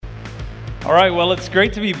All right, well, it's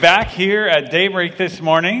great to be back here at Daybreak this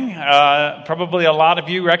morning. Probably a lot of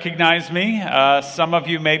you recognize me. Some of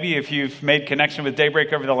you, maybe, if you've made connection with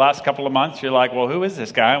Daybreak over the last couple of months, you're like, well, who is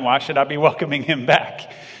this guy and why should I be welcoming him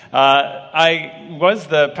back? I was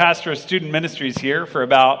the pastor of student ministries here for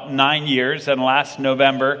about 9 years, and last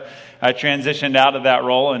November, I transitioned out of that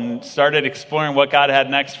role and started exploring what God had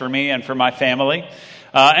next for me and for my family.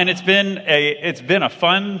 And it's been a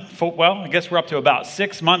fun, well, I guess we're up to about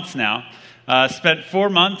 6 months now. Spent 4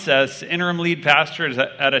 months as interim lead pastor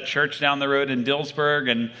at a church down the road in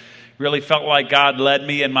Dillsburg, and really felt like God led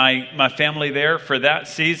me and my family there for that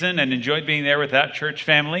season, and enjoyed being there with that church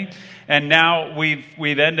family. And now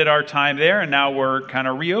we've ended our time there, and now we're kind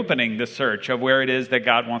of reopening the search of where it is that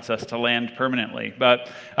God wants us to land permanently. But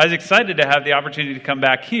I was excited to have the opportunity to come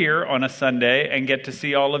back here on a Sunday and get to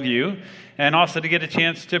see all of you, and also to get a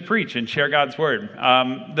chance to preach and share God's Word.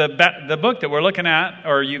 The book that we're looking at,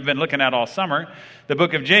 or you've been looking at all summer, the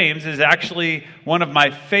book of James, is actually one of my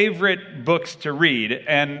favorite books to read,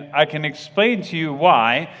 and I can explain to you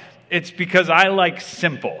why. It's because I like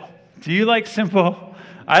simple. Do you like simple?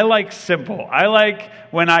 I like simple. I like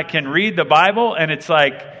when I can read the Bible and it's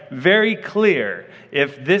like very clear.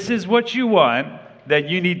 If this is what you want, then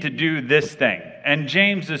you need to do this thing. And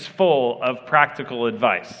James is full of practical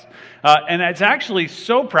advice. And it's actually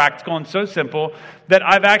so practical and so simple that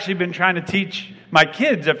I've actually been trying to teach my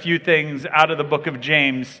kids a few things out of the book of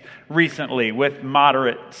James recently with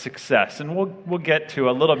moderate success. And we'll get to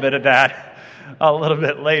a little bit of that a little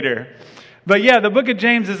bit later. But yeah, the book of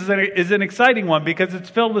James is an exciting one because it's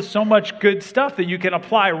filled with so much good stuff that you can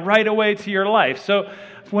apply right away to your life. So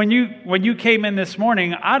when you came in this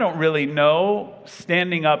morning, I don't really know,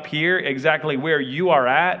 standing up here, exactly where you are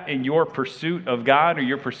at in your pursuit of God or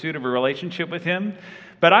your pursuit of a relationship with Him.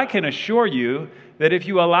 But I can assure you that if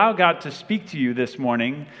you allow God to speak to you this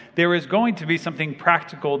morning, there is going to be something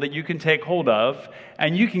practical that you can take hold of,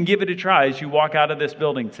 and you can give it a try as you walk out of this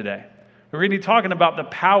building today. We're going to be talking about the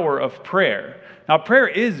power of prayer. Now, prayer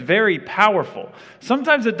is very powerful.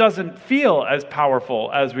 Sometimes it doesn't feel as powerful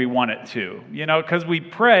as we want it to, because we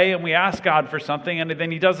pray and we ask God for something, and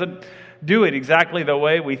then He doesn't do it exactly the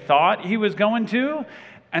way we thought He was going to.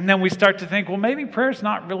 And then we start to think, well, maybe prayer's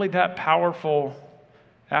not really that powerful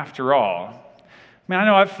after all. I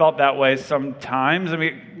know I've felt that way sometimes.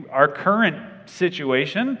 Our current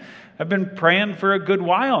situation, I've been praying for a good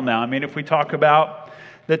while now. If we talk about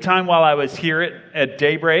the time while I was here at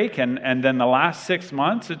Daybreak and then the last 6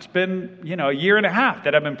 months, it's been, a year and a half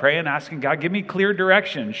that I've been praying, asking God, give me clear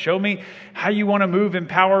direction. Show me how you want to move in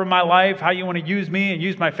power in my life, how you want to use me and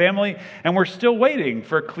use my family. And we're still waiting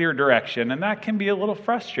for clear direction. And that can be a little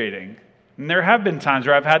frustrating. And there have been times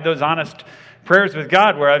where I've had those honest prayers with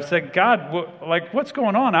God where I've said, God, what's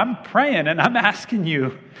going on? I'm praying and I'm asking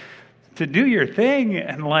you to do your thing.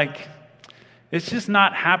 And it's just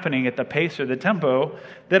not happening at the pace or the tempo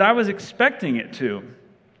that I was expecting it to.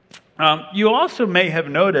 You also may have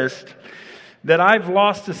noticed that I've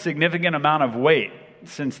lost a significant amount of weight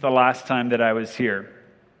since the last time that I was here.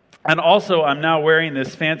 And also, I'm now wearing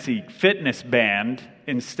this fancy fitness band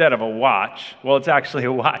instead of a watch. Well, it's actually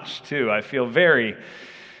a watch, too. I feel very,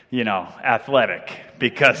 athletic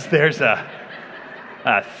because there's a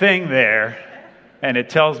thing there, and it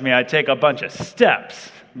tells me I take a bunch of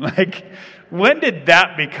steps. When did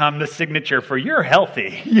that become the signature for you're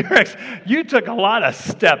healthy? You took a lot of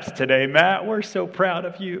steps today, Matt. We're so proud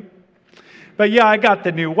of you. But yeah, I got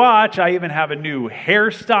the new watch. I even have a new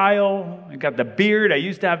hairstyle. I got the beard. I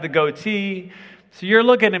used to have the goatee. So you're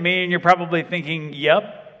looking at me and you're probably thinking,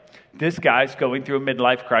 yep, this guy's going through a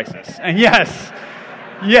midlife crisis. And yes,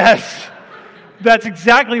 that's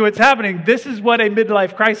exactly what's happening. This is what a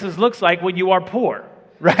midlife crisis looks like when you are poor,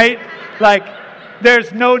 right?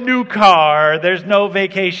 There's no new car. There's no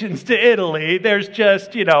vacations to Italy. There's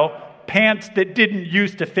just, pants that didn't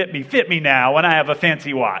used to fit me now, and I have a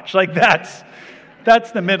fancy watch. That's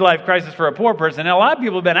the midlife crisis for a poor person. And a lot of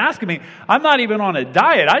people have been asking me, I'm not even on a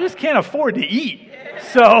diet. I just can't afford to eat.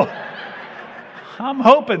 So I'm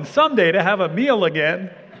hoping someday to have a meal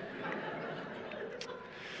again.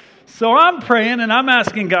 So I'm praying and I'm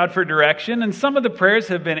asking God for direction, and some of the prayers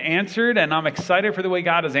have been answered, and I'm excited for the way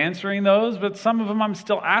God is answering those, but some of them I'm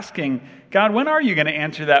still asking, God, when are you going to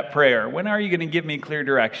answer that prayer? When are you going to give me clear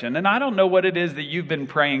direction? And I don't know what it is that you've been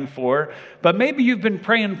praying for, but maybe you've been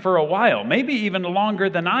praying for a while, maybe even longer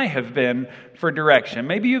than I have been for direction.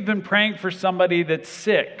 Maybe you've been praying for somebody that's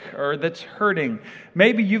sick or that's hurting.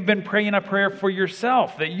 Maybe you've been praying a prayer for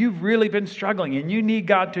yourself that you've really been struggling and you need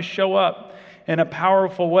God to show up in a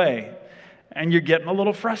powerful way. And you're getting a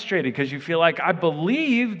little frustrated because you feel like, I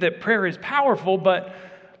believe that prayer is powerful, but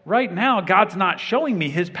right now God's not showing me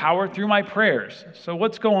his power through my prayers. So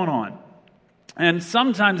what's going on? And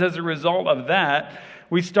sometimes as a result of that,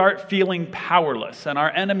 we start feeling powerless, and our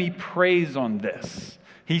enemy preys on this.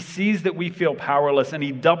 He sees that we feel powerless, and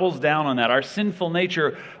he doubles down on that. Our sinful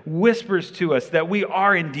nature whispers to us that we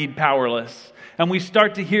are indeed powerless. And we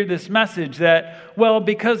start to hear this message that, well,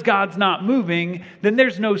 because God's not moving, then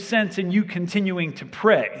there's no sense in you continuing to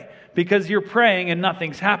pray. Because you're praying and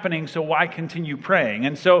nothing's happening, so why continue praying?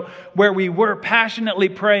 And so where we were passionately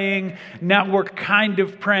praying, now we're kind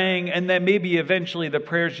of praying, and then maybe eventually the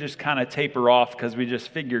prayers just kind of taper off because we just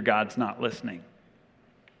figure God's not listening.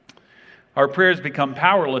 Our prayers become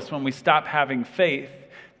powerless when we stop having faith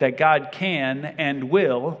that God can and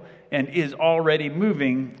will and is already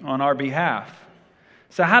moving on our behalf.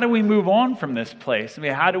 So how do we move on from this place? I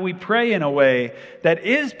mean, how do we pray in a way that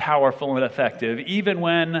is powerful and effective, even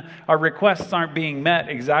when our requests aren't being met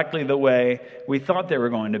exactly the way we thought they were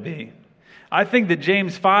going to be? I think that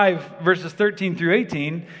James 5, verses 13 through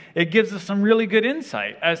 18, it gives us some really good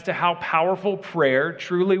insight as to how powerful prayer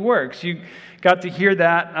truly works. You got to hear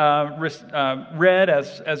that read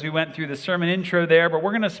as we went through the sermon intro there, but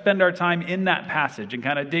we're going to spend our time in that passage and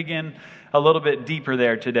kind of dig in a little bit deeper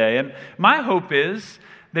there today. And my hope is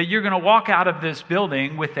that you're going to walk out of this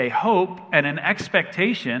building with a hope and an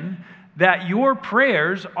expectation that your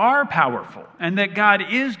prayers are powerful and that God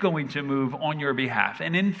is going to move on your behalf.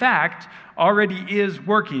 And in fact, already is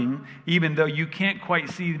working, even though you can't quite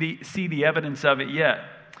see the evidence of it yet.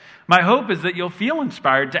 My hope is that you'll feel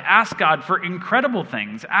inspired to ask God for incredible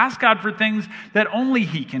things. Ask God for things that only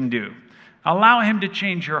he can do. Allow him to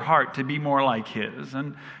change your heart to be more like his.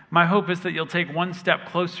 And my hope is that you'll take one step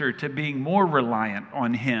closer to being more reliant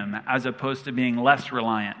on him as opposed to being less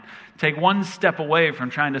reliant. Take one step away from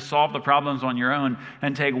trying to solve the problems on your own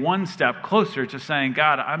and take one step closer to saying,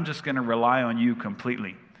 God, I'm just going to rely on you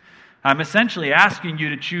completely. I'm essentially asking you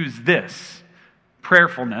to choose this,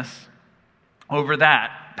 prayerfulness, over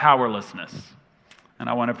that, powerlessness. And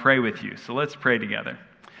I want to pray with you. So let's pray together.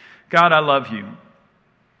 God, I love you.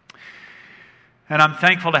 And I'm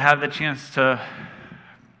thankful to have the chance to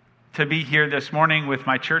be here this morning with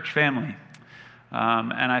my church family.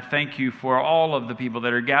 And I thank you for all of the people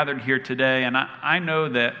that are gathered here today. And I know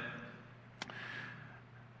that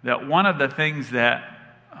one of the things that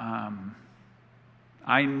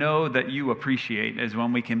I know that you appreciate is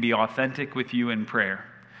when we can be authentic with you in prayer.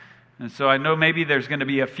 And so I know maybe there's going to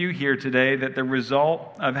be a few here today that the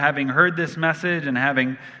result of having heard this message and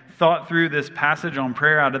having thought through this passage on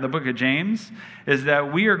prayer out of the book of James is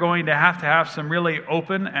that we are going to have some really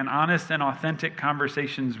open and honest and authentic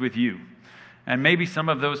conversations with you. And maybe some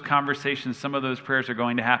of those conversations, some of those prayers are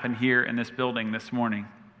going to happen here in this building this morning.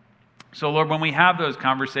 So Lord, when we have those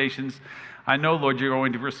conversations, I know, Lord, you're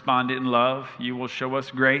going to respond in love. You will show us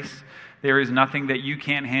grace. There is nothing that you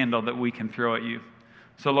can't handle that we can throw at you.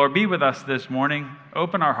 So Lord, be with us this morning.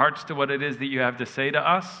 Open our hearts to what it is that you have to say to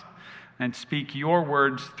us and speak your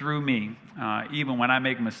words through me, even when I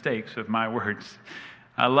make mistakes with my words.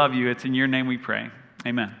 I love you. It's in your name we pray.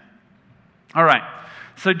 Amen. All right.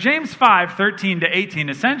 So James 5, 13 to 18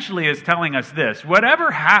 essentially is telling us this.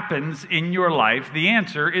 Whatever happens in your life, the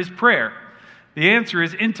answer is prayer. The answer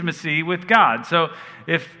is intimacy with God. So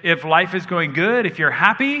if life is going good, if you're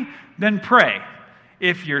happy, then pray.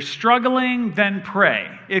 If you're struggling, then pray.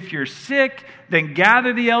 If you're sick, then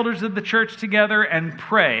gather the elders of the church together and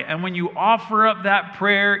pray. And when you offer up that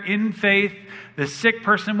prayer in faith, the sick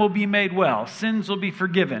person will be made well. Sins will be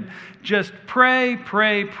forgiven. Just pray,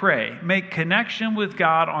 pray, pray. Make connection with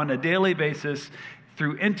God on a daily basis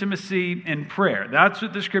through intimacy and prayer. That's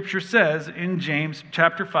what the scripture says in James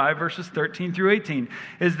chapter 5, verses 13 through 18,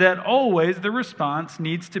 is that always the response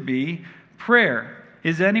needs to be prayer.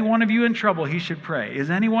 Is any one of you in trouble? He should pray. Is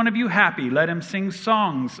any one of you happy? Let him sing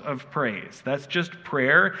songs of praise. That's just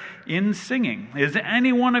prayer in singing. Is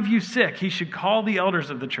any one of you sick? He should call the elders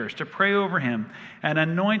of the church to pray over him and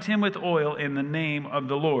anoint him with oil in the name of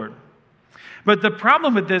the Lord. But the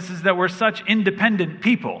problem with this is that we're such independent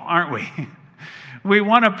people, aren't we? We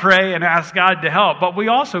want to pray and ask God to help, but we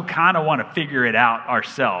also kind of want to figure it out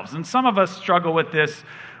ourselves. And some of us struggle with this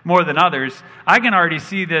more than others. I can already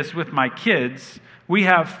see this with my kids. We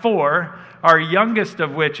have 4, our youngest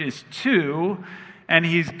of which is 2, and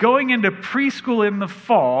he's going into preschool in the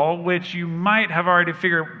fall, which you might have already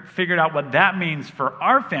figured out what that means for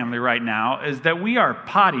our family right now, is that we are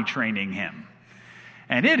potty training him.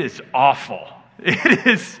 And it is awful. It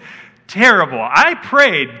is terrible. I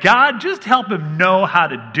prayed, God, just help him know how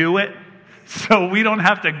to do it so we don't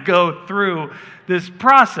have to go through this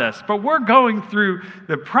process. But we're going through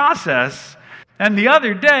the process, and the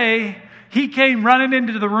other day, he came running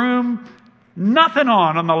into the room, nothing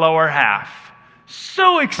on the lower half.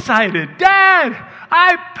 So excited. Dad,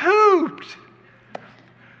 I pooped.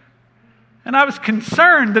 And I was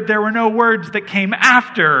concerned that there were no words that came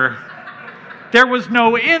after. There was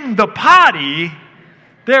no in the potty.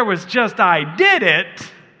 There was just, I did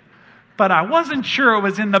it. But I wasn't sure it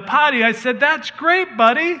was in the potty. I said, that's great,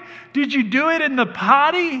 buddy. Did you do it in the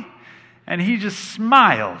potty? And he just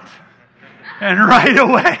smiled. And right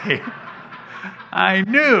away, I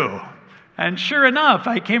knew. And sure enough,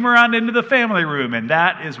 I came around into the family room, and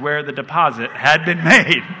that is where the deposit had been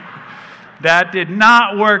made. That did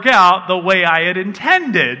not work out the way I had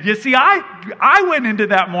intended. You see, I went into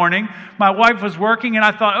that morning, my wife was working, and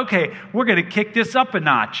I thought, okay, we're going to kick this up a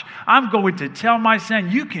notch. I'm going to tell my son,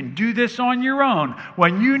 you can do this on your own.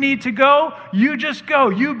 When you need to go, you just go.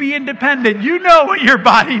 You be independent. You know where your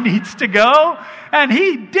body needs to go. And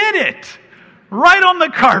he did it right on the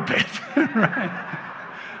carpet. Right?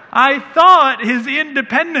 I thought his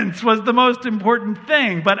independence was the most important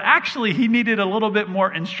thing, but actually he needed a little bit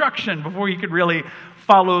more instruction before he could really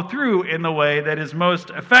follow through in the way that is most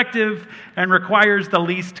effective and requires the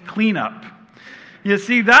least cleanup. You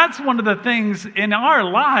see, that's one of the things in our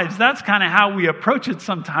lives, that's kind of how we approach it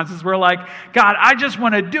sometimes, is we're like, God, I just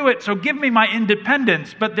want to do it, so give me my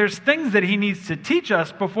independence. But there's things that he needs to teach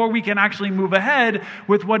us before we can actually move ahead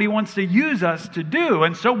with what he wants to use us to do.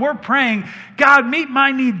 And so we're praying, God, meet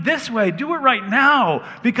my need this way. Do it right now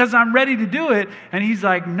because I'm ready to do it. And he's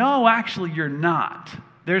like, no, actually, you're not.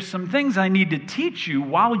 There's some things I need to teach you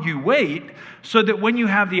while you wait so that when you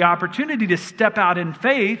have the opportunity to step out in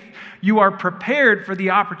faith, you are prepared for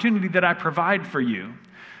the opportunity that I provide for you.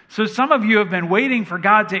 So some of you have been waiting for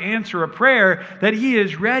God to answer a prayer that he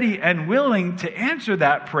is ready and willing to answer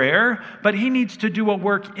that prayer, but he needs to do a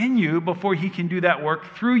work in you before he can do that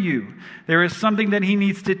work through you. There is something that he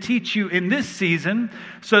needs to teach you in this season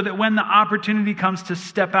so that when the opportunity comes to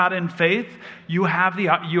step out in faith,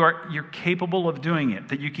 you're capable of doing it,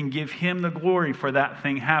 that you can give him the glory for that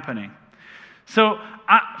thing happening. So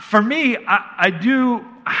for me, I do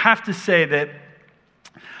have to say that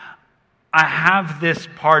I have this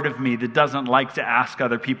part of me that doesn't like to ask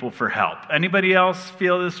other people for help. Anybody else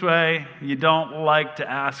feel this way? You don't like to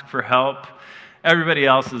ask for help? Everybody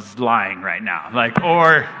else is lying right now.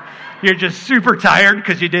 Or you're just super tired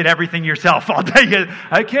because you did everything yourself. I'll tell you,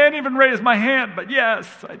 I can't even raise my hand, but yes,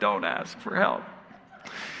 I don't ask for help.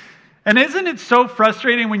 And isn't it so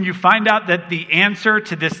frustrating when you find out that the answer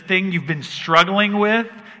to this thing you've been struggling with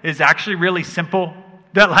is actually really simple?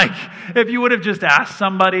 That if you would have just asked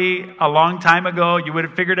somebody a long time ago, you would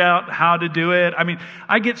have figured out how to do it. I mean,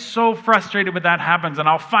 I get so frustrated when that happens, and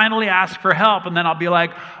I'll finally ask for help, and then I'll be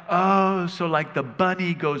like, oh, so the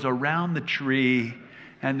bunny goes around the tree,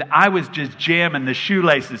 and I was just jamming the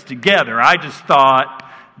shoelaces together. I just thought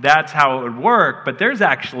that's how it would work, but there's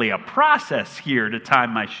actually a process here to tie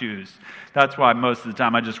my shoes. That's why most of the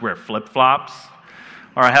time I just wear flip-flops,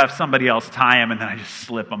 or I have somebody else tie them, and then I just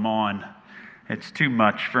slip them on. It's too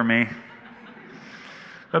much for me.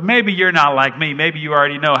 But maybe you're not like me. Maybe you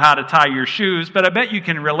already know how to tie your shoes, but I bet you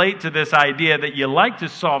can relate to this idea that you like to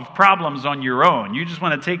solve problems on your own. You just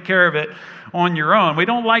want to take care of it on your own. We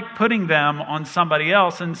don't like putting them on somebody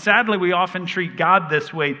else, and sadly, we often treat God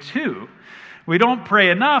this way too. We don't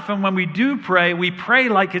pray enough, and when we do pray, we pray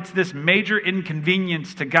like it's this major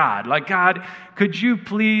inconvenience to God. Like, God, could you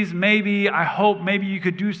please, I hope you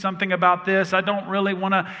could do something about this. I don't really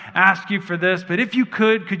want to ask you for this, but if you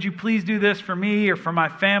could you please do this for me or for my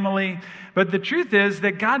family? But the truth is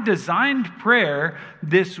that God designed prayer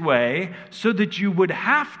this way so that you would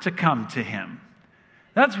have to come to him.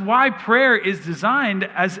 That's why prayer is designed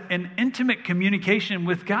as an intimate communication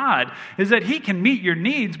with God, is that he can meet your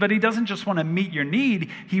needs, but he doesn't just want to meet your need.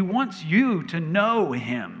 He wants you to know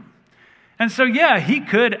him. And so, he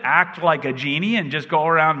could act like a genie and just go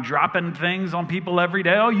around dropping things on people every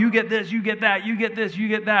day. Oh, you get this, you get that, you get this, you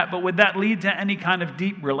get that. But would that lead to any kind of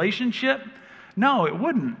deep relationship? No, it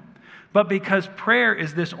wouldn't. But because prayer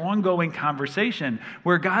is this ongoing conversation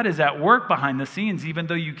where God is at work behind the scenes, even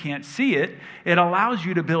though you can't see it, it allows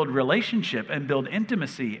you to build relationship and build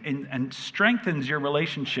intimacy and strengthens your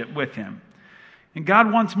relationship with him. And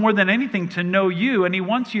God wants more than anything to know you, and he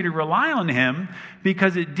wants you to rely on him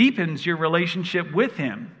because it deepens your relationship with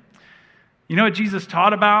him. You know what Jesus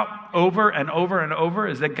taught about over and over and over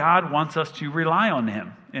is that God wants us to rely on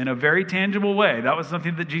him in a very tangible way. That was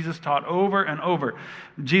something that Jesus taught over and over.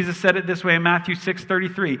 Jesus said it this way in Matthew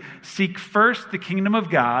 6:33, seek first the kingdom of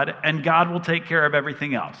God, and God will take care of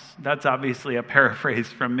everything else. That's obviously a paraphrase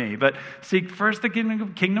from me, but seek first the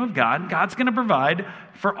kingdom of God, God's going to provide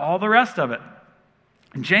for all the rest of it.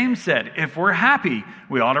 James said, if we're happy,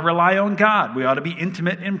 we ought to rely on God. We ought to be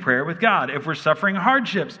intimate in prayer with God. If we're suffering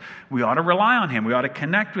hardships, we ought to rely on Him. We ought to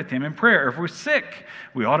connect with Him in prayer. If we're sick,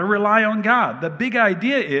 we ought to rely on God. The big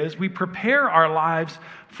idea is we prepare our lives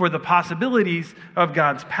for the possibilities of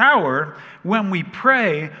God's power when we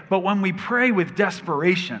pray, but when we pray with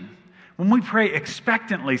desperation. When we pray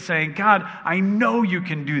expectantly, saying, God, I know you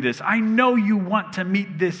can do this. I know you want to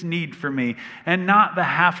meet this need for me. And not the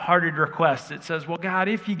half-hearted request that says, well, God,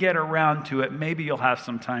 if you get around to it, maybe you'll have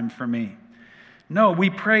some time for me. No,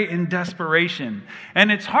 we pray in desperation.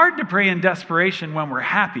 And it's hard to pray in desperation when we're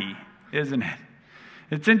happy, isn't it?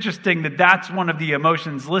 It's interesting that that's one of the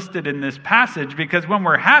emotions listed in this passage, because when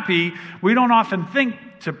we're happy, we don't often think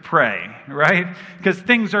to pray, right? Because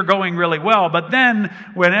things are going really well. But then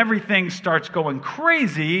when everything starts going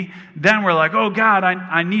crazy, then we're like, oh God,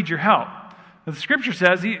 I need your help. The scripture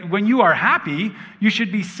says when you are happy, you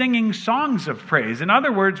should be singing songs of praise. In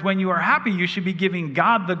other words, when you are happy, you should be giving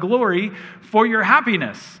God the glory for your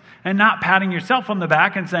happiness. And not patting yourself on the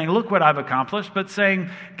back and saying, look what I've accomplished, but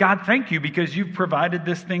saying, God, thank you because you've provided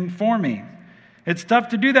this thing for me. It's tough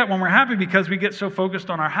to do that when we're happy because we get so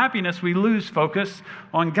focused on our happiness, we lose focus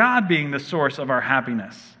on God being the source of our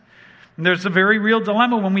happiness. And there's a very real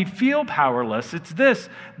dilemma when we feel powerless. It's this,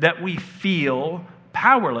 that we feel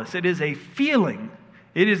powerless. It is a feeling.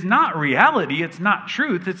 It is not reality. It's not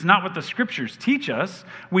truth. It's not what the scriptures teach us.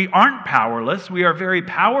 We aren't powerless. We are very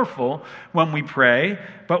powerful when we pray,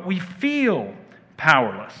 but we feel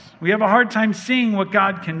powerless. We have a hard time seeing what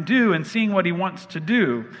God can do and seeing what He wants to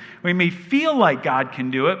do. We may feel like God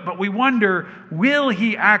can do it, but we wonder, will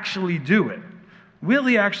He actually do it? Will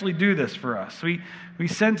He actually do this for us? We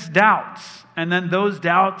sense doubts, and then those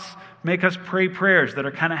doubts make us pray prayers that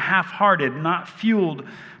are kind of half-hearted, not fueled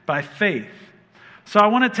by faith. So I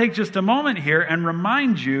want to take just a moment here and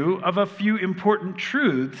remind you of a few important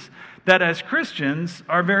truths that as Christians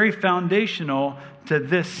are very foundational to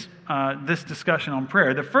this discussion on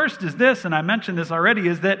prayer. The first is this, and I mentioned this already,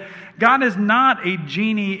 is that God is not a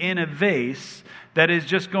genie in a vase that is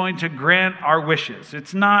just going to grant our wishes.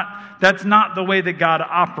 That's not the way that God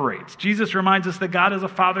operates. Jesus reminds us that God is a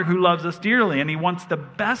Father who loves us dearly, and He wants the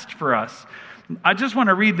best for us. I just want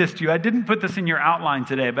to read this to you. I didn't put this in your outline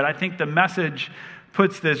today, but I think the message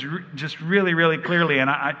puts this just really, really clearly, and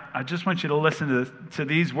I just want you to listen to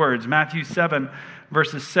these words. Matthew 7,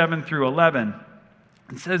 verses 7 through 11.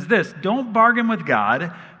 It says this, don't bargain with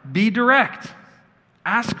God, be direct.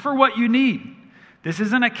 Ask for what you need. This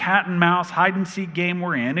isn't a cat and mouse hide and seek game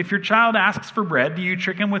we're in. If your child asks for bread, do you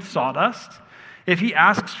trick him with sawdust? If he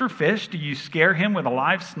asks for fish, do you scare him with a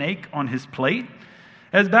live snake on his plate?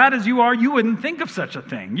 As bad as you are, you wouldn't think of such a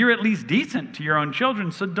thing. You're at least decent to your own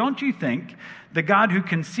children, so don't you think the God who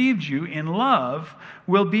conceived you in love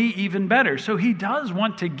will be even better? So He does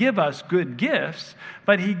want to give us good gifts,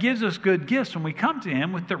 but He gives us good gifts when we come to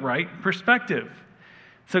Him with the right perspective.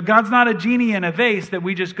 So God's not a genie in a vase that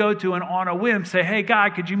we just go to and on a whim say, hey,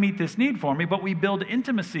 God, could you meet this need for me? But we build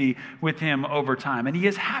intimacy with Him over time, and He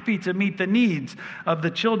is happy to meet the needs of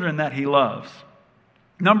the children that He loves.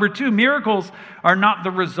 Number two, miracles are not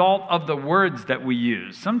the result of the words that we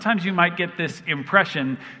use. Sometimes you might get this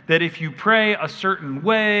impression that if you pray a certain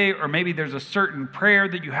way, or maybe there's a certain prayer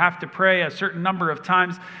that you have to pray a certain number of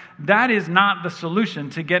times, that is not the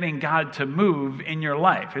solution to getting God to move in your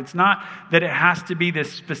life. It's not that it has to be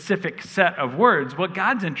this specific set of words. What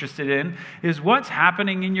God's interested in is what's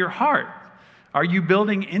happening in your heart. Are you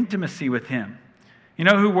building intimacy with Him? You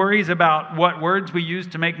know who worries about what words we use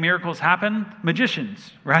to make miracles happen? Magicians,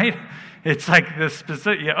 right? It's like this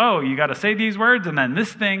specific, you got to say these words and then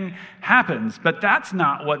this thing happens. But that's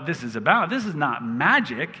not what this is about. This is not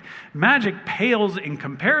magic. Magic pales in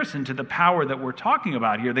comparison to the power that we're talking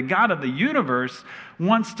about here. The God of the universe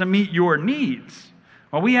wants to meet your needs.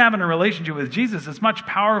 What we have in a relationship with Jesus is much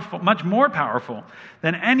more powerful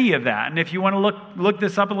than any of that. And if you want to look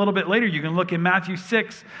this up a little bit later, you can look in Matthew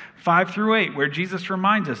 6, 5 through 8, where Jesus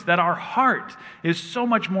reminds us that our heart is so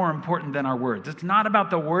much more important than our words. It's not about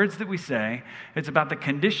the words that we say. It's about the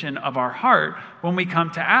condition of our heart when we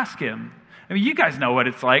come to ask Him. I mean, you guys know what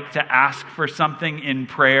it's like to ask for something in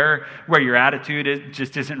prayer where your attitude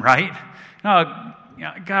just isn't right. No,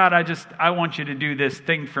 God, I want you to do this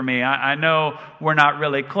thing for me. I know we're not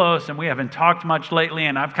really close and we haven't talked much lately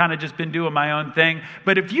and I've kind of just been doing my own thing.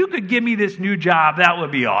 But if you could give me this new job, that would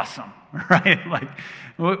be awesome, right? Like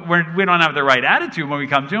we don't have the right attitude when we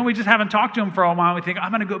come to Him. We just haven't talked to Him for a while. We think, I'm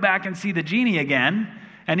going to go back and see the genie again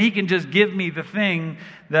and he can just give me the thing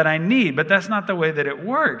that I need. But that's not the way that it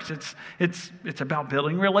works. It's about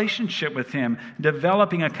building relationship with him,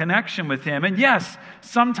 developing a connection with him. And yes,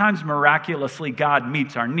 sometimes miraculously God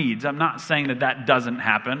meets our needs. I'm not saying that that doesn't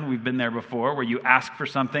happen. We've been there before, where you ask for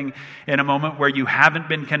something in a moment where you haven't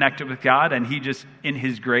been connected with God, and he just, in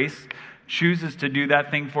his grace, chooses to do that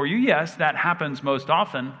thing for you. Yes, that happens most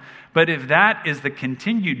often. But if that is the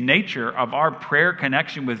continued nature of our prayer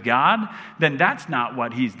connection with God, then that's not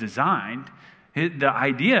what he's designed. The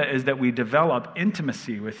idea is that we develop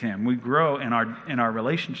intimacy with him. We grow in our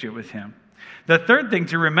relationship with him. The third thing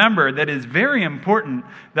to remember that is very important,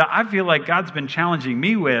 that I feel like God's been challenging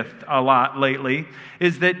me with a lot lately,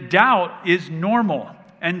 is that doubt is normal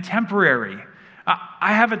and temporary.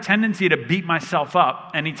 I have a tendency to beat myself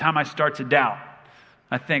up anytime I start to doubt.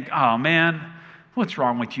 I think, oh man, what's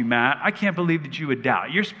wrong with you, Matt? I can't believe that you would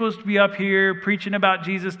doubt. You're supposed to be up here preaching about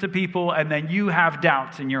Jesus to people, and then you have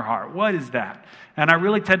doubts in your heart. What is that? And I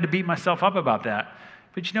really tend to beat myself up about that.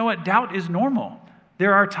 But you know what? Doubt is normal.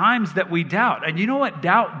 There are times that we doubt. And you know what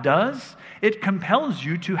doubt does? It compels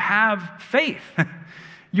you to have faith.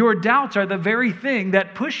 Your doubts are the very thing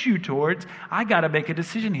that push you towards, I got to make a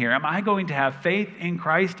decision here. Am I going to have faith in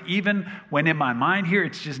Christ even when in my mind here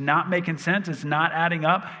it's just not making sense, it's not adding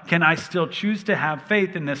up? Can I still choose to have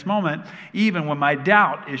faith in this moment even when my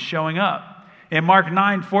doubt is showing up? In Mark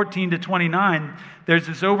 9:14-29, there's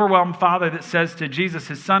this overwhelmed father that says to Jesus,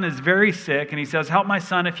 his son is very sick, and he says, help my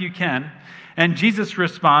son if you can. And Jesus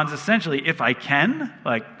responds essentially, if I can?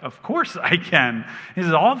 Like, of course I can. He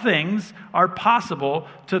says, all things are possible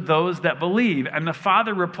to those that believe. And the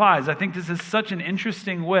father replies, I think this is such an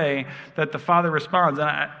interesting way that the father responds, and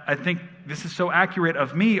I think this is so accurate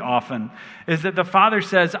of me often, is that the father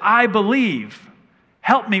says, I believe,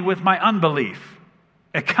 help me with my unbelief.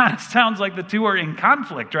 It kind of sounds like the two are in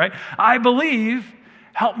conflict, right? I believe,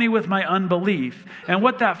 help me with my unbelief. And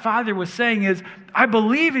what that father was saying is, I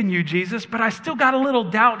believe in you, Jesus, but I still got a little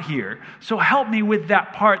doubt here. So help me with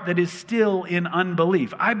that part that is still in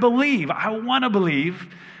unbelief. I believe. I want to believe.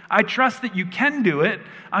 I trust that you can do it.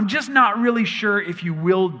 I'm just not really sure if you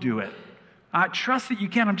will do it. I trust that you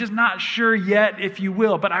can. I'm just not sure yet if you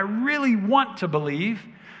will, but I really want to believe.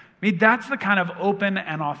 I mean, that's the kind of open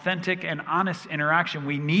and authentic and honest interaction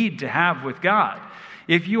we need to have with God.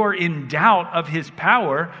 If you are in doubt of his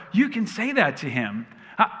power, you can say that to him.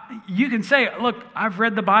 You can say, look, I've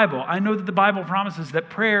read the Bible. I know that the Bible promises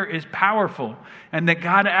that prayer is powerful and that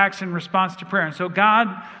God acts in response to prayer. And so, God,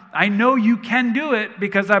 I know you can do it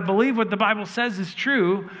because I believe what the Bible says is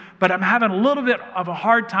true, but I'm having a little bit of a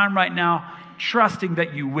hard time right now trusting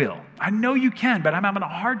that you will. I know you can, but I'm having a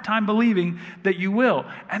hard time believing that you will.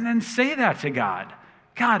 And then say that to God.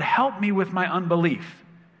 God, help me with my unbelief.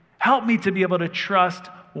 Help me to be able to trust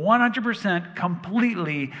 100%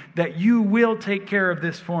 completely that you will take care of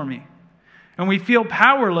this for me. And we feel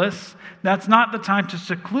powerless. That's not the time to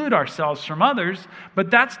seclude ourselves from others,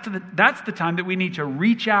 but that's the time that we need to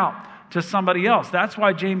reach out to somebody else. That's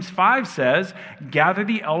why James 5 says, gather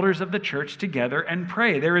the elders of the church together and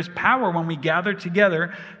pray. There is power when we gather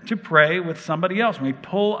together to pray with somebody else, when we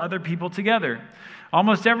pull other people together.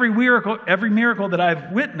 Almost every miracle that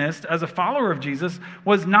I've witnessed as a follower of Jesus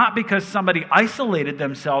was not because somebody isolated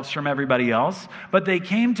themselves from everybody else, but they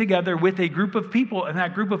came together with a group of people, and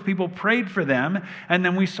that group of people prayed for them, and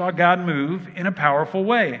then we saw God move in a powerful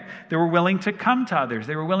way. They were willing to come to others.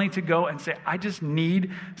 They were willing to go and say, I just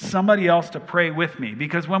need somebody else to pray with me.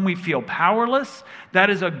 Because when we feel powerless, that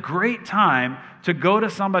is a great time to go to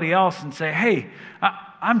somebody else and say, hey,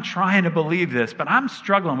 I'm trying to believe this, but I'm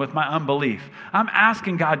struggling with my unbelief. I'm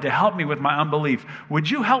asking God to help me with my unbelief.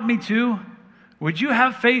 Would you help me too? Would you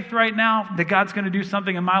have faith right now that God's going to do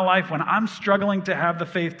something in my life when I'm struggling to have the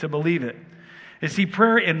faith to believe it? You see,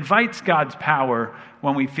 prayer invites God's power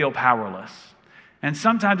when we feel powerless. And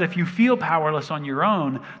sometimes if you feel powerless on your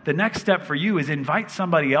own, the next step for you is invite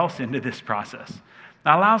somebody else into this process.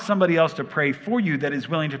 Allow somebody else to pray for you that is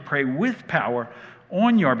willing to pray with power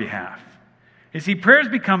on your behalf. You see, prayers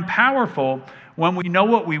become powerful when we know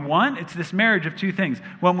what we want. It's this marriage of two things.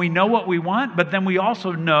 When we know what we want, but then we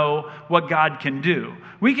also know what God can do.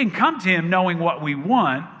 We can come to him knowing what we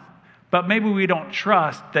want, but maybe we don't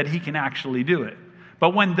trust that he can actually do it.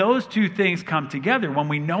 But when those two things come together, when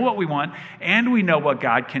we know what we want and we know what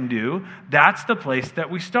God can do, that's the place that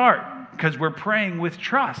we start. Because we're praying with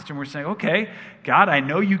trust and we're saying, okay, God, I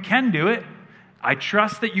know you can do it. I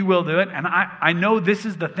trust that you will do it, and I know this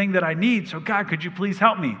is the thing that I need, so God, could you please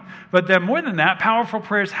help me? But then more than that, powerful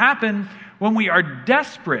prayers happen when we are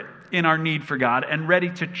desperate in our need for God and ready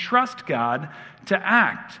to trust God to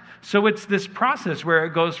act. So it's this process where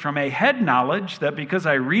it goes from a head knowledge that because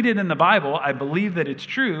I read it in the Bible, I believe that it's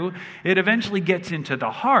true, it eventually gets into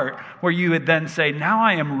the heart where you would then say, now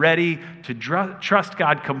I am ready to trust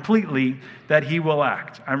God completely that he will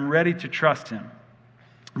act. I'm ready to trust him.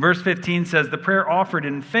 Verse 15 says, the prayer offered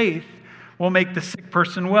in faith will make the sick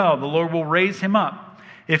person well. The Lord will raise him up.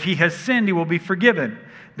 If he has sinned, he will be forgiven.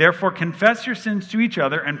 Therefore, confess your sins to each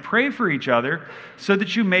other and pray for each other so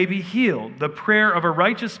that you may be healed. The prayer of a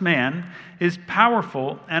righteous man is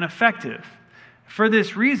powerful and effective. For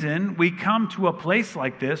this reason, we come to a place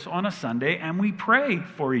like this on a Sunday and we pray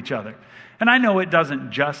for each other. And I know it doesn't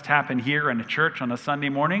just happen here in a church on a Sunday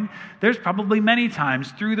morning. There's probably many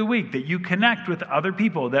times through the week that you connect with other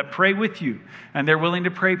people that pray with you, and they're willing to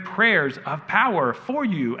pray prayers of power for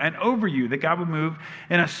you and over you, that God would move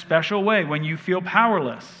in a special way when you feel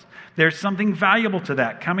powerless. There's something valuable to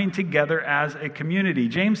that, coming together as a community.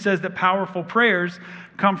 James says that powerful prayers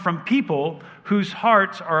come from people whose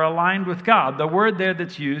hearts are aligned with God. The word there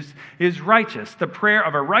that's used is righteous. The prayer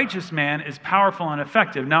of a righteous man is powerful and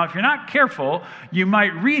effective. Now, if you're not careful, you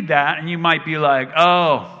might read that and you might be like,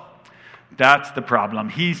 oh, that's the problem.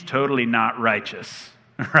 He's totally not righteous.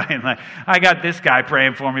 Right? Like, I got this guy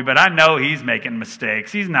praying for me, but I know he's making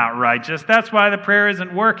mistakes. He's not righteous. That's why the prayer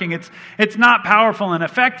isn't working. It's not powerful and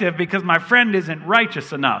effective because my friend isn't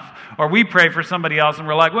righteous enough. Or we pray for somebody else and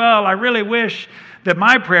we're like, well, I really wish that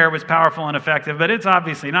my prayer was powerful and effective, but it's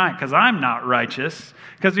obviously not because I'm not righteous.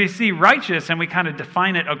 Because we see righteous and we kind of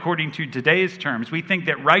define it according to today's terms. We think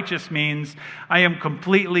that righteous means I am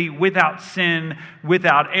completely without sin,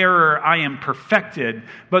 without error, I am perfected.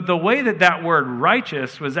 But the way that that word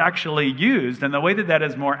righteous was actually used and the way that that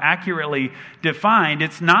is more accurately defined,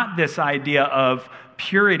 it's not this idea of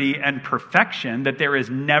purity and perfection, that there is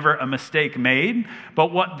never a mistake made.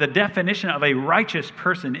 But what the definition of a righteous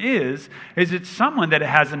person is it's someone that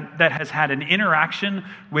has had an interaction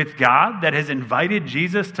with God, that has invited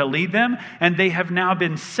Jesus to lead them, and they have now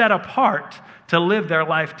been set apart to live their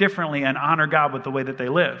life differently and honor God with the way that they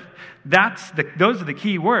live. Those are the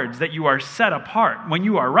key words, that you are set apart. When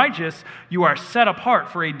you are righteous, you are set apart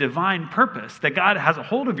for a divine purpose, that God has a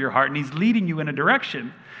hold of your heart and he's leading you in a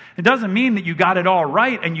direction. It doesn't mean that you got it all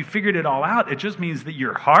right and you figured it all out. It just means that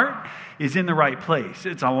your heart is in the right place.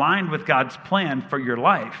 It's aligned with God's plan for your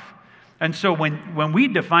life. And so when we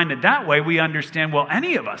define it that way, we understand, well,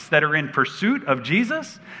 any of us that are in pursuit of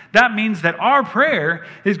Jesus, that means that our prayer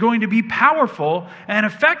is going to be powerful and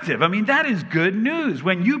effective. I mean, that is good news.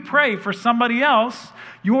 When you pray for somebody else,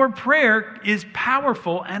 your prayer is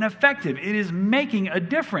powerful and effective. It is making a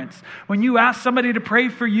difference. When you ask somebody to pray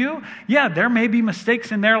for you, yeah, there may be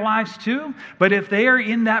mistakes in their lives too, but if they are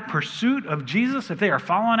in that pursuit of Jesus, if they are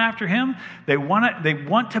following after him, they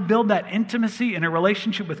want to build that intimacy in a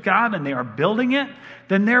relationship with God, and they are building it,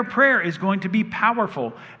 then their prayer is going to be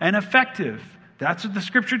powerful and effective. That's what the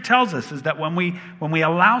scripture tells us, is that when we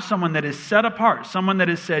allow someone that is set apart, someone that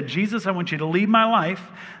has said, Jesus, I want you to lead my life,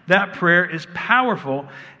 that prayer is powerful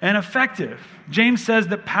and effective. James says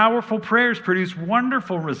that powerful prayers produce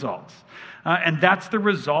wonderful results. And that's the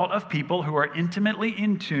result of people who are intimately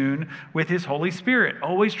in tune with his Holy Spirit,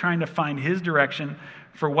 always trying to find his direction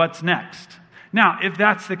for what's next. Now, if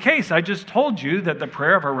that's the case, I just told you that the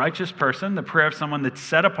prayer of a righteous person, the prayer of someone that's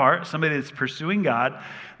set apart, somebody that's pursuing God,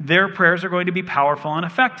 their prayers are going to be powerful and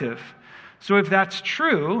effective. So if that's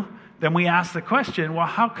true, then we ask the question, well,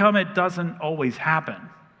 how come it doesn't always happen?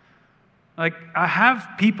 Like, I have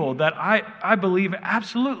people that I believe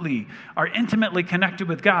absolutely are intimately connected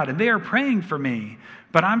with God, and they are praying for me,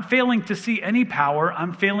 but I'm failing to see any power.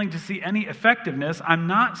 I'm failing to see any effectiveness. I'm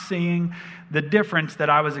not seeing the difference that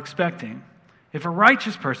I was expecting. If a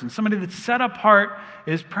righteous person, somebody that's set apart,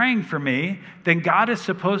 is praying for me, then God is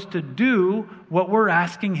supposed to do what we're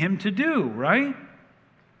asking him to do, right?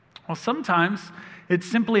 Well, sometimes it's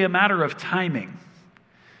simply a matter of timing.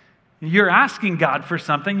 You're asking God for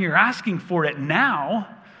something, you're asking for it now,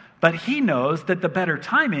 but he knows that the better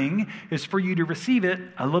timing is for you to receive it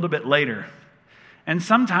a little bit later. And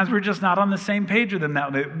sometimes we're just not on the same page with him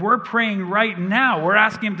now. We're praying right now. We're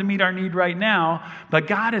asking him to meet our need right now. But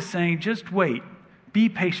God is saying, just wait. Be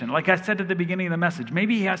patient. Like I said at the beginning of the message,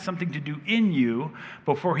 maybe he has something to do in you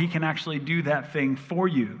before he can actually do that thing for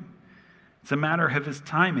you. It's a matter of his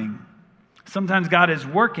timing. Sometimes God is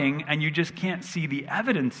working and you just can't see the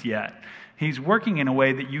evidence yet. He's working in a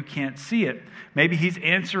way that you can't see it. Maybe he's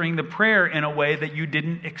answering the prayer in a way that you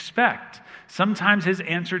didn't expect. Sometimes his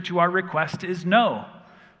answer to our request is no.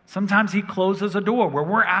 Sometimes he closes a door where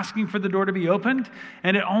we're asking for the door to be opened,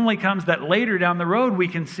 and it only comes that later down the road we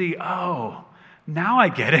can see, oh, Now I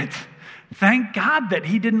get it. Thank God that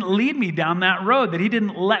he didn't lead me down that road, that he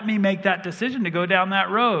didn't let me make that decision to go down that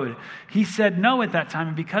road. He said no at that time,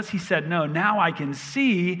 and because he said no, now I can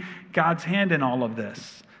see God's hand in all of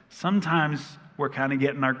this. Sometimes we're kind of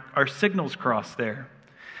getting our signals crossed there.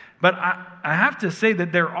 But I have to say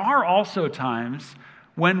that there are also times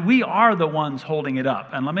when we are the ones holding it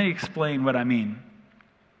up. And let me explain what I mean.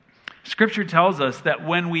 Scripture tells us that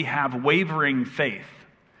when we have wavering faith,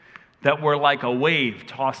 that we're like a wave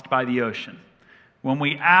tossed by the ocean. When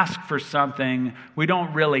we ask for something, we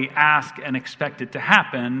don't really ask and expect it to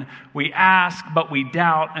happen. We ask, but we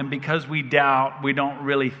doubt, and because we doubt, we don't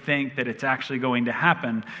really think that it's actually going to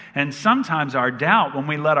happen. And sometimes our doubt, when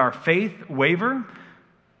we let our faith waver,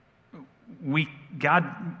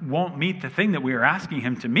 God won't meet the thing that we are asking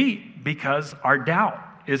him to meet because our doubt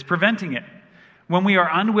is preventing it. When we are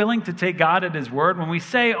unwilling to take God at his word, when we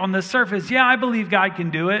say on the surface, yeah, I believe God can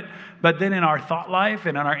do it, but then in our thought life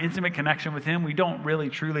and in our intimate connection with him, we don't really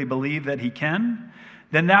truly believe that he can,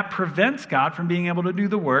 then that prevents God from being able to do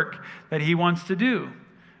the work that he wants to do.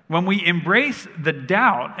 When we embrace the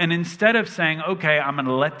doubt, and instead of saying, okay, I'm going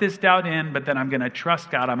to let this doubt in, but then I'm going to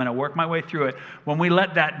trust God, I'm going to work my way through it, when we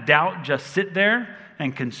let that doubt just sit there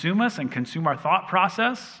and consume us and consume our thought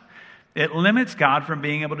process, it limits God from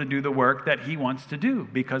being able to do the work that he wants to do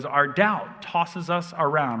because our doubt tosses us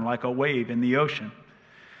around like a wave in the ocean.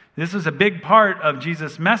 This is a big part of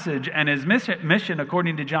Jesus' message, and his mission,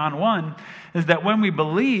 according to John 1, is that when we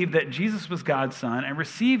believe that Jesus was God's Son and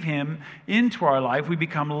receive him into our life, we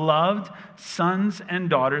become loved sons and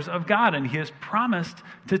daughters of God, and he has promised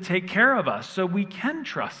to take care of us so we can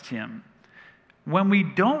trust him. When we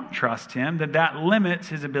don't trust him, then that limits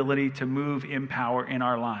his ability to move in power in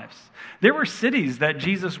our lives. There were cities that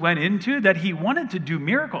Jesus went into that he wanted to do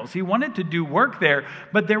miracles. He wanted to do work there,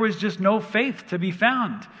 but there was just no faith to be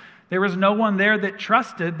found. There was no one there that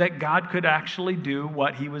trusted that God could actually do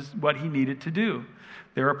what he needed to do.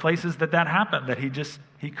 There are places that happened, that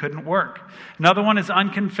he couldn't work. Another one is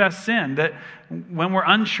unconfessed sin, that when we're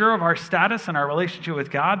unsure of our status and our relationship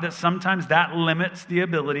with God, that sometimes that limits the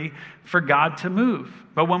ability for God to move.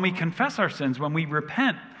 But when we confess our sins, when we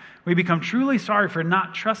repent, we become truly sorry for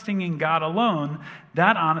not trusting in God alone,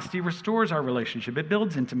 that honesty restores our relationship. It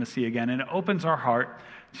builds intimacy again, and it opens our heart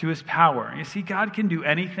to his power. You see, God can do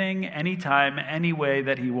anything, anytime, any way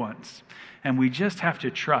that he wants. And we just have to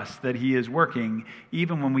trust that he is working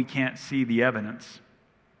even when we can't see the evidence.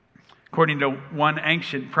 According to one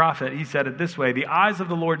ancient prophet, he said it this way: the eyes of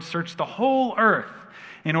the Lord search the whole earth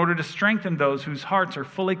in order to strengthen those whose hearts are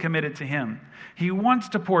fully committed to him. He wants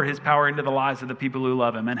to pour his power into the lives of the people who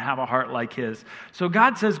love him and have a heart like his. So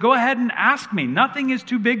God says, go ahead and ask me. Nothing is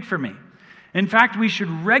too big for me. In fact, we should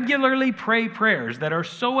regularly pray prayers that are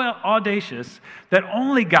so audacious that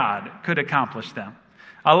only God could accomplish them.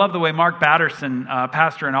 I love the way Mark Batterson,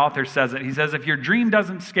 pastor and author, says it. He says, if your dream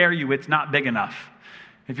doesn't scare you, it's not big enough.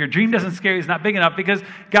 If your dream doesn't scare you, it's not big enough, because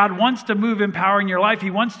God wants to move in power in your life.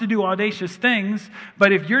 He wants to do audacious things,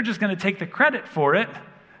 but if you're just going to take the credit for it,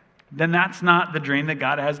 then that's not the dream that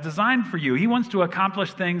God has designed for you. He wants to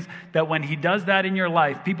accomplish things that when he does that in your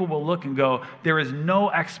life, people will look and go, there is no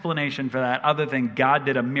explanation for that other than God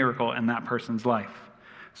did a miracle in that person's life.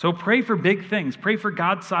 So pray for big things, pray for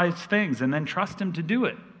God-sized things, and then trust him to do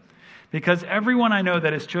it. Because everyone I know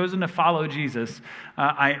that has chosen to follow Jesus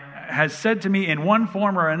has said to me in one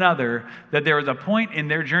form or another that there was a point in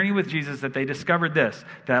their journey with Jesus that they discovered this,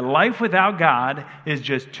 that life without God is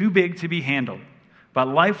just too big to be handled. But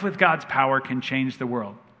life with God's power can change the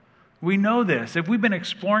world. We know this. If we've been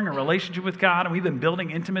exploring a relationship with God and we've been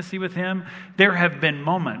building intimacy with him, there have been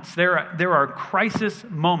moments. There are crisis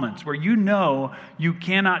moments where you know you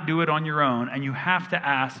cannot do it on your own and you have to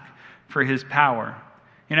ask for his power.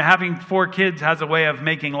 You know, having 4 kids has a way of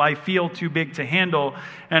making life feel too big to handle.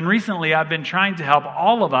 And recently I've been trying to help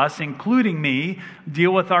all of us, including me,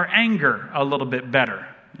 deal with our anger a little bit better.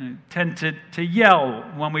 We tend to yell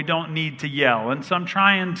when we don't need to yell. And so I'm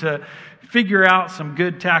trying to figure out some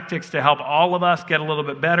good tactics to help all of us get a little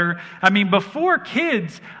bit better. I mean, before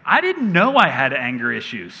kids, I didn't know I had anger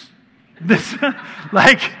issues.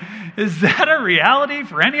 Is that a reality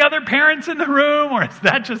for any other parents in the room, or is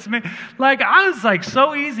that just me? I was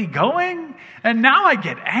so easygoing, and now I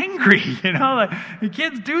get angry, the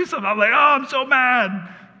kids do something, I'm like, oh, I'm so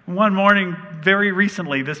mad. One morning, very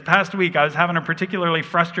recently, this past week, I was having a particularly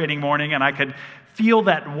frustrating morning, and I could feel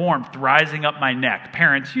that warmth rising up my neck.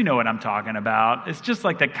 Parents, you know what I'm talking about. It's just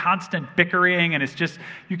like the constant bickering, and it's just,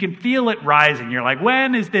 you can feel it rising. You're like,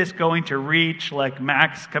 when is this going to reach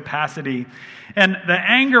max capacity? And the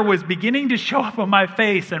anger was beginning to show up on my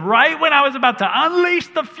face, and right when I was about to unleash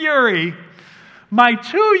the fury, My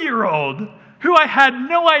 2-year-old, who I had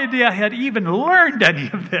no idea had even learned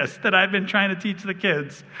any of this that I've been trying to teach the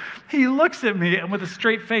kids, he looks at me and with a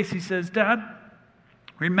straight face, he says, Dad,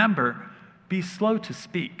 remember, be slow to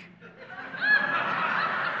speak.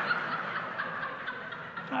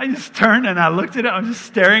 I just turned and I looked at him. I'm just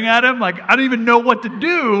staring at him like, I don't even know what to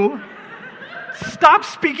do. Stop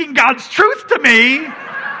speaking God's truth to me.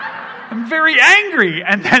 I'm very angry.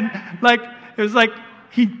 And then, it was like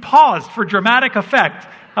he paused for dramatic effect.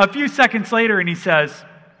 A few seconds later, and he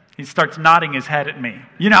starts nodding his head at me.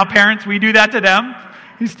 You know how parents, we do that to them?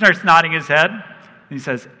 He starts nodding his head. And he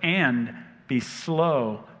says, and be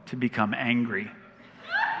slow to become angry.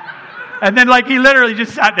 And then he literally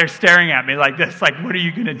just sat there staring at me like this, like, what are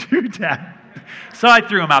you going to do, Dad? So I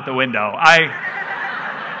threw him out the window.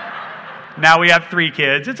 Now we have 3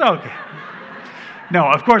 kids. It's okay. No,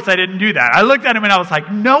 of course I didn't do that. I looked at him and I was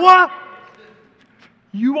like, Noah,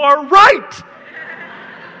 you are right.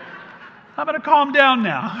 I'm going to calm down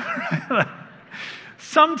now.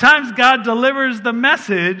 Sometimes God delivers the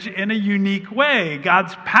message in a unique way.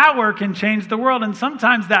 God's power can change the world, and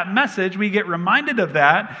sometimes that message, we get reminded of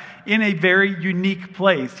that in a very unique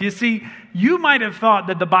place. You see, you might have thought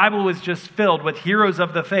that the Bible was just filled with heroes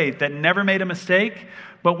of the faith that never made a mistake,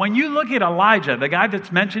 but when you look at Elijah, the guy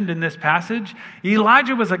that's mentioned in this passage,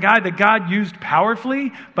 Elijah was a guy that God used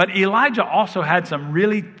powerfully, but Elijah also had some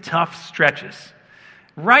really tough stretches.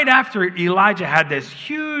 Right after Elijah had this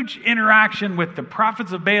huge interaction with the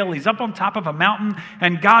prophets of Baal, he's up on top of a mountain,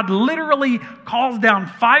 and God literally calls down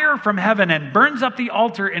fire from heaven and burns up the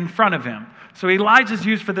altar in front of him. So Elijah's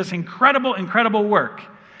used for this incredible, incredible work.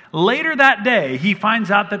 Later that day, he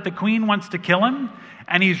finds out that the queen wants to kill him,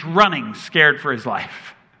 and he's running, scared for his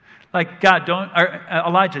life.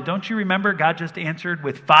 Elijah, don't you remember God just answered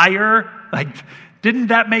with fire? Didn't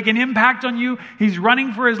that make an impact on you? He's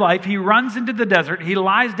running for his life. He runs into the desert. He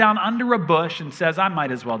lies down under a bush and says, I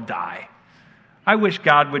might as well die. I wish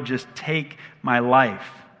God would just take my life.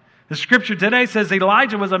 The scripture today says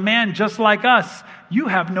Elijah was a man just like us. You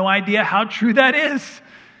have no idea how true that is.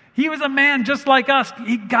 He was a man just like us.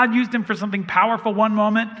 God used him for something powerful one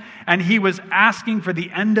moment, and he was asking for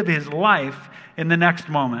the end of his life in the next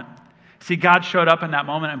moment. See, God showed up in that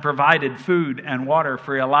moment and provided food and water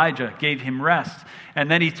for Elijah, gave him rest.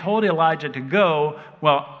 And then he told Elijah to go.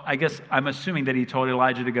 Well, I guess I'm assuming that he told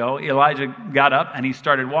Elijah to go. Elijah got up and he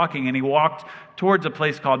started walking, and he walked towards a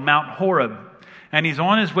place called Mount Horeb. And he's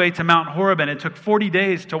on his way to Mount Horeb, and it took 40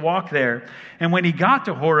 days to walk there. And when he got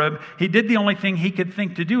to Horeb, he did the only thing he could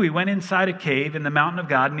think to do. He went inside a cave in the mountain of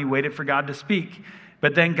God, and he waited for God to speak.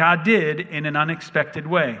 But then God did in an unexpected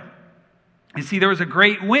way. You see, there was a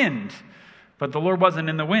great wind, but the Lord wasn't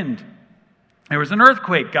in the wind. There was an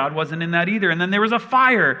earthquake. God wasn't in that either. And then there was a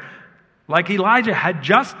fire, like Elijah had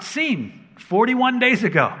just seen 41 days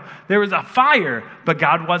ago. There was a fire, but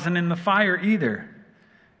God wasn't in the fire either.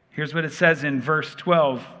 Here's what it says in verse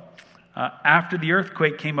 12. After the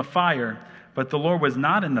earthquake came a fire, but the Lord was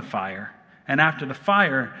not in the fire. And after the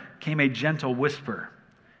fire came a gentle whisper.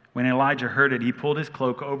 When Elijah heard it, he pulled his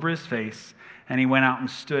cloak over his face, and he went out and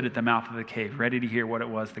stood at the mouth of the cave, ready to hear what it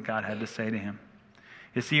was that God had to say to him.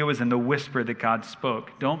 You see, it was in the whisper that God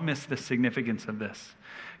spoke. Don't miss the significance of this.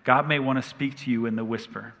 God may want to speak to you in the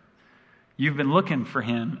whisper. You've been looking for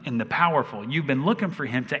him in the powerful. You've been looking for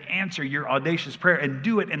him to answer your audacious prayer and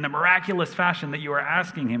do it in the miraculous fashion that you are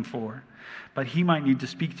asking him for. But he might need to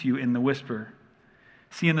speak to you in the whisper.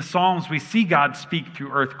 See, in the Psalms, we see God speak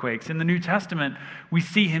through earthquakes. In the New Testament, we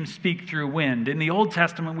see him speak through wind. In the Old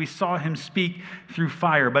Testament, we saw him speak through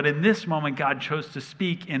fire. But in this moment, God chose to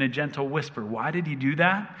speak in a gentle whisper. Why did he do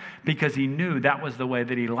that? Because he knew that was the way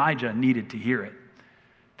that Elijah needed to hear it.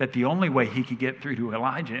 That the only way he could get through to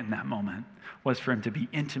Elijah in that moment was for him to be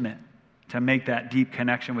intimate, to make that deep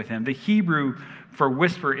connection with him. The Hebrew for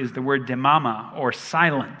whisper is the word demama, or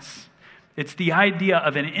silence. It's the idea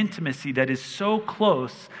of an intimacy that is so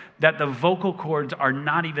close that the vocal cords are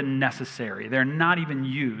not even necessary. They're not even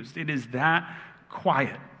used. It is that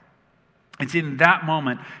quiet. It's in that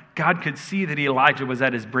moment God could see that Elijah was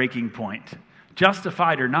at his breaking point.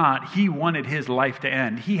 Justified or not, he wanted his life to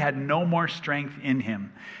end. He had no more strength in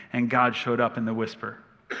him, and God showed up in the whisper.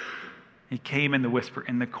 He came in the whisper,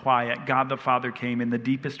 in the quiet. God the Father came in the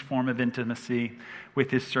deepest form of intimacy with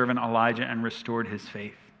his servant Elijah and restored his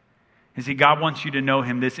faith. You see, God wants you to know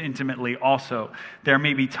him this intimately also. There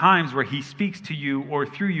may be times where he speaks to you or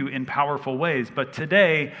through you in powerful ways, but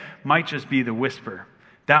today might just be the whisper.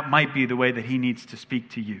 That might be the way that he needs to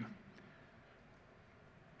speak to you.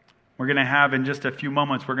 We're going to have, in just a few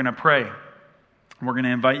moments, we're going to pray. We're going to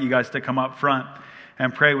invite you guys to come up front.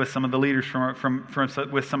 and pray with some of the leaders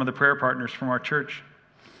with some of the prayer partners from our church.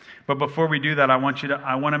 But before we do that, I want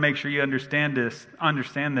to make sure you understand this,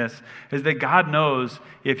 is that God knows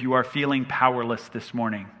if you are feeling powerless this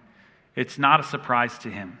morning. It's not a surprise to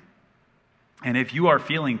him. And if you are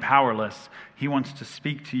feeling powerless, he wants to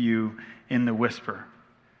speak to you in the whisper.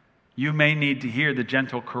 You may need to hear the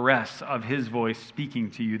gentle caress of his voice speaking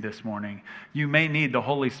to you this morning. You may need the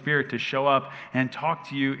Holy Spirit to show up and talk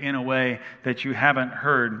to you in a way that you haven't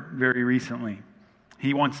heard very recently.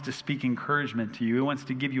 He wants to speak encouragement to you. He wants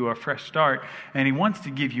to give you a fresh start. And he wants to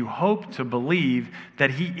give you hope to believe that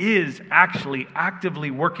he is actually actively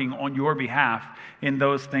working on your behalf in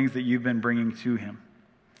those things that you've been bringing to him.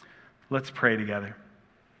 Let's pray together.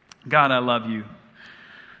 God, I love you.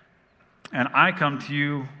 And I come to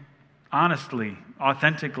you honestly,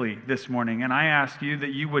 authentically this morning, and I ask you that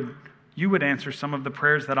you would answer some of the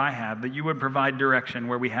prayers that I have, that you would provide direction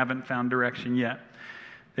where we haven't found direction yet,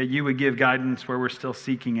 that you would give guidance where we're still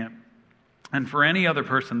seeking it. And for any other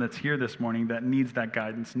person that's here this morning that needs that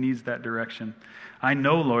guidance, needs that direction, I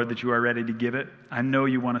know, Lord, that you are ready to give it. I know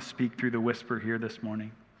you want to speak through the whisper here this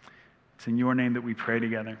morning. It's in your name that we pray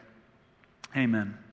together. Amen.